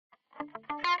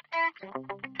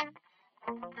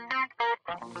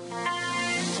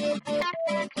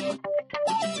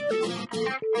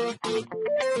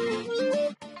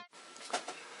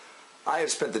I have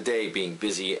spent the day being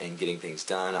busy and getting things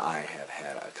done. I have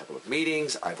had a couple of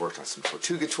meetings. I've worked on some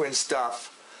Tortuga Twin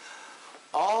stuff.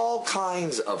 All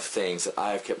kinds of things that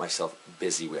I have kept myself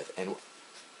busy with. And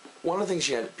one of the things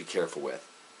you have to be careful with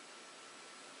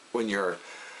when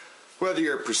whether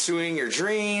you're pursuing your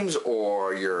dreams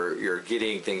or you're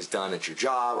getting things done at your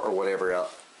job or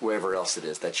whatever else it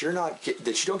is, that you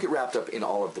don't get wrapped up in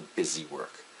all of the busy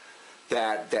work.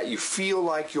 That you feel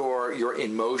like you're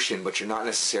in motion, but you're not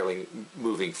necessarily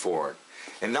moving forward,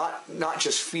 and not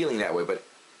just feeling that way,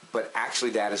 but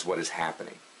actually that is what is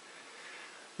happening.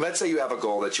 Let's say you have a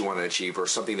goal that you want to achieve, or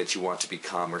something that you want to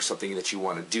become, or something that you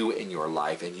want to do in your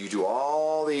life, and you do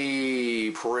all the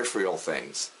peripheral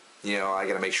things. You know, I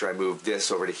got to make sure I move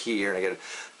this over to here, and I got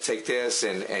to take this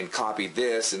and copy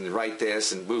this and write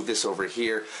this and move this over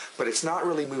here, but it's not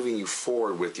really moving you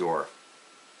forward with your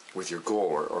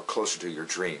goal or closer to your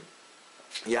dream.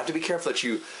 You have to be careful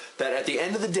that at the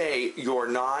end of the day, you're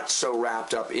not so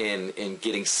wrapped up in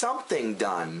getting something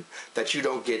done that you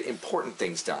don't get important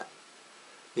things done.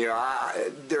 You know,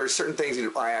 there are certain things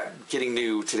getting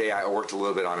new. Today I worked a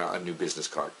little bit on a new business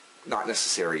card. Not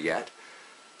necessary yet.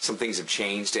 Some things have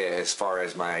changed as far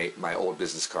as my old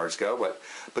business cards go,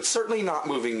 but certainly not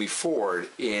moving me forward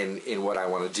in what I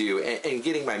want to do and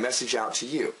getting my message out to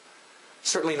you.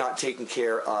 Certainly not taking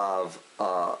care of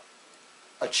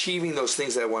achieving those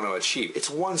things that I want to achieve.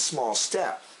 It's one small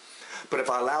step. But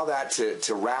if I allow that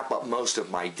to wrap up most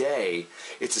of my day,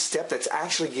 it's a step that's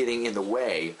actually getting in the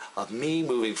way of me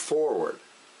moving forward.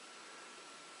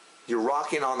 You're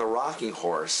rocking on the rocking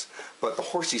horse, but the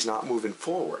horsey's not moving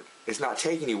forward. It's not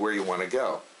taking you where you want to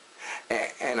go.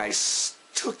 And I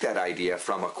took that idea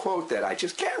from a quote that I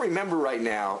just can't remember right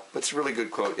now, but it's a really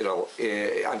good quote.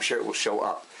 I'm sure it will show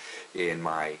up in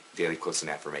my daily quotes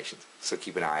and affirmations. So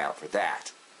keep an eye out for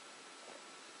that.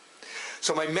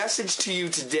 So my message to you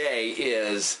today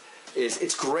is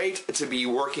it's great to be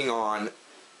working on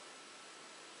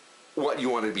what you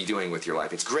want to be doing with your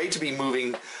life. It's great to be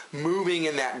moving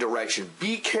in that direction.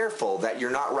 Be careful that you're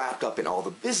not wrapped up in all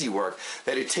the busy work,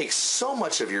 that it takes so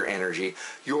much of your energy,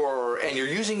 and you're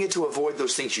using it to avoid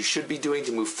those things you should be doing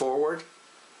to move forward,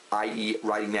 i.e.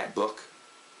 writing that book,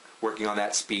 working on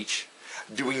that speech,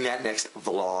 doing that next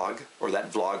vlog, or that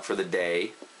vlog for the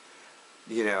day.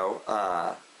 You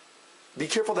know, be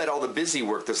careful that all the busy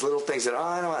work, those little things that,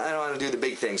 I don't want to do the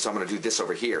big thing, so I'm going to do this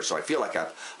over here. So I feel like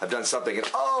I've done something, and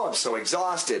I'm so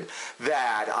exhausted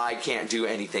that I can't do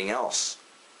anything else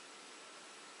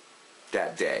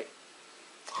that day.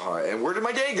 And where did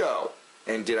my day go?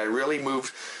 And did I really move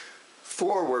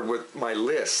forward with my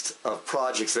list of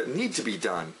projects that need to be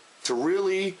done to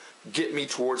really get me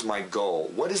towards my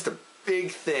goal? What is the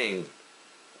big thing,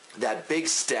 that big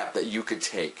step that you could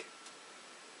take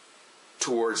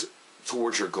towards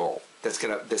your goal that's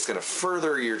gonna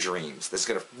further your dreams, that's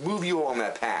gonna move you along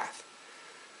that path?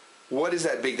 What is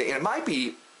that big thing? And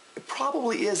it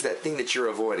probably is that thing that you're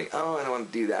avoiding. I don't want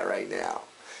to do that right now.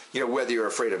 You know, whether you're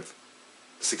afraid of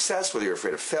success, whether you're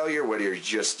afraid of failure, whether you're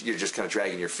just kind of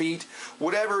dragging your feet,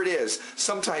 whatever it is,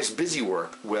 sometimes busy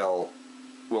work will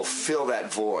fill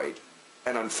that void,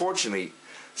 and unfortunately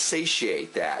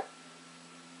satiate that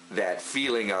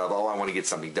feeling of, I want to get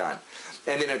something done.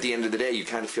 And then at the end of the day, you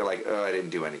kind of feel like, I didn't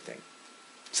do anything.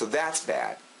 So that's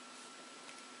bad.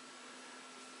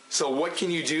 So what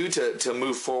can you do to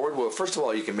move forward? Well, first of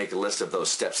all, you can make a list of those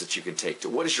steps that you can take.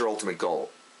 What is your ultimate goal?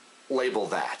 Label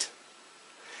that.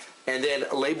 And then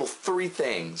label 3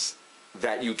 things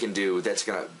that you can do that's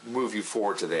going to move you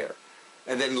forward to there.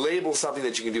 And then label something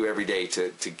that you can do every day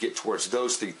to get towards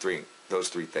those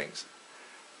three things.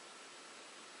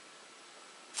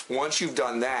 Once you've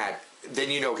done that,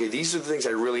 then you know, okay, these are the things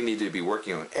I really need to be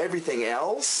working on. Everything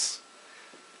else,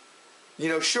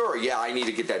 sure, yeah, I need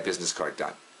to get that business card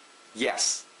done.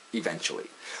 Yes, eventually.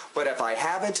 But if I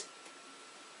haven't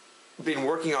been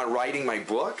working on writing my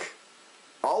book,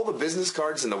 all the business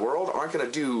cards in the world aren't going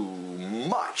to do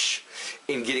much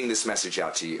in getting this message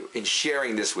out to you, in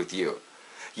sharing this with you.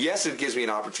 Yes, it gives me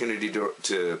an opportunity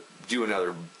to do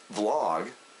another vlog.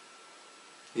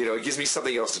 It gives me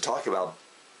something else to talk about.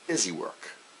 Busy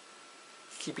work.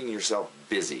 Keeping yourself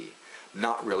busy,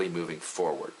 not really moving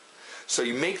forward. So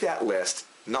you make that list,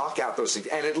 knock out those things,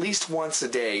 and at least once a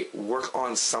day, work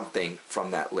on something from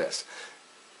that list.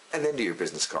 And then do your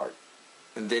business card.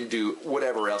 And then do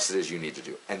whatever else it is you need to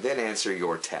do. And then answer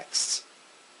your texts.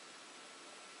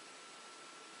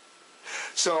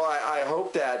 So I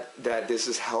hope that this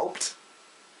has helped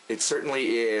It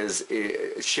certainly is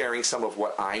sharing some of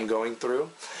what I'm going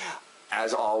through.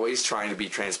 As always, trying to be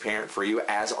transparent for you.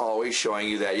 As always, showing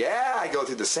you that, yeah, I go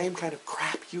through the same kind of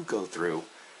crap you go through.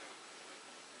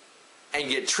 And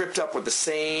get tripped up with the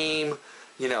same,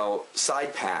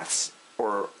 side paths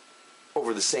or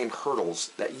over the same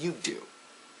hurdles that you do.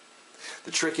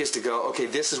 The trick is to go, okay,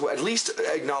 this is what, at least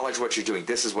acknowledge what you're doing.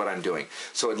 This is what I'm doing.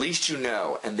 So at least you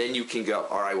know, and then you can go,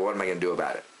 all right, what am I going to do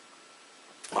about it?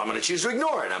 I'm going to choose to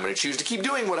ignore it. I'm going to choose to keep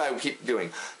doing what I keep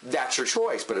doing. That's your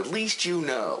choice, but at least you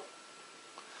know.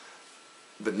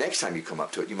 The next time you come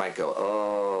up to it, you might go,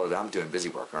 oh, I'm doing busy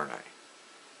work, aren't I?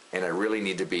 And I really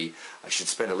need to be, I should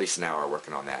spend at least an hour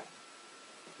working on that.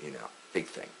 Big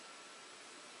thing.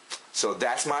 So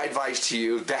that's my advice to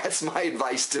you. That's my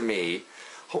advice to me.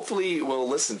 Hopefully we'll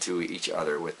listen to each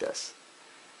other with this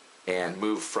and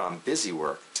move from busy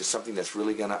work to something that's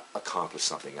really going to accomplish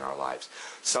something in our lives.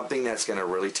 Something that's going to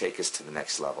really take us to the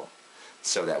next level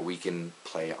so that we can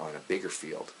play on a bigger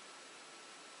field.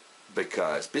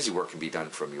 Because busy work can be done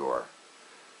from your,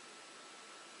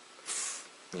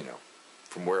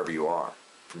 from wherever you are,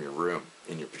 from your room,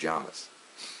 in your pajamas.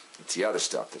 It's the other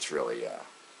stuff that's really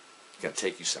going to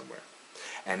take you somewhere.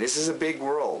 And this is a big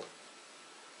world.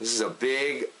 This is a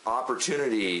big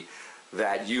opportunity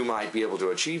that you might be able to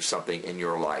achieve something in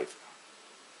your life.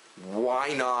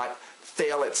 Why not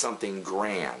fail at something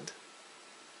grand?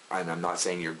 And I'm not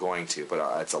saying you're going to,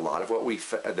 but it's a lot of what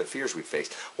the fears we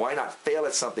face. Why not fail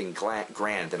at something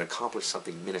grand and accomplish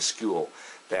something minuscule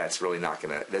that's really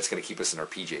that's going to keep us in our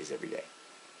PJs every day?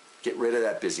 Get rid of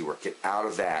that busy work. Get out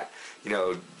of that.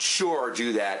 Sure,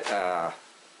 do that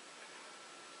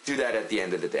at the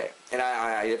end of the day. And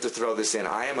I have to throw this in.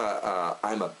 I'm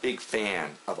a big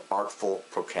fan of artful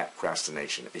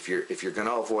procrastination. If you're going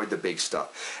to avoid the big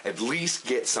stuff, at least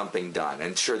get something done.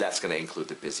 And sure, that's going to include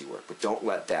the busy work, but don't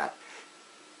let that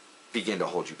begin to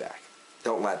hold you back.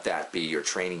 Don't let that be your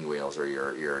training wheels or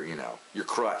your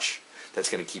crutch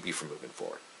that's going to keep you from moving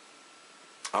forward.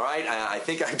 All right, I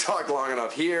think I talked long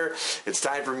enough here. It's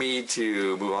time for me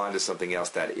to move on to something else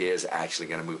that is actually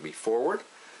going to move me forward,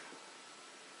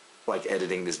 like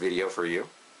editing this video for you.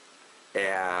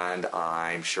 And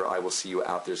I'm sure I will see you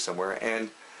out there somewhere. And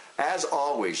as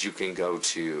always, you can go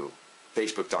to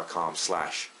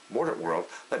facebook.com/MordantWorld.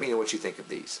 Let me know what you think of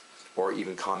these, or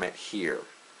even comment here.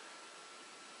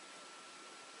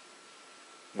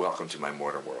 Welcome to my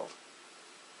Mordant World.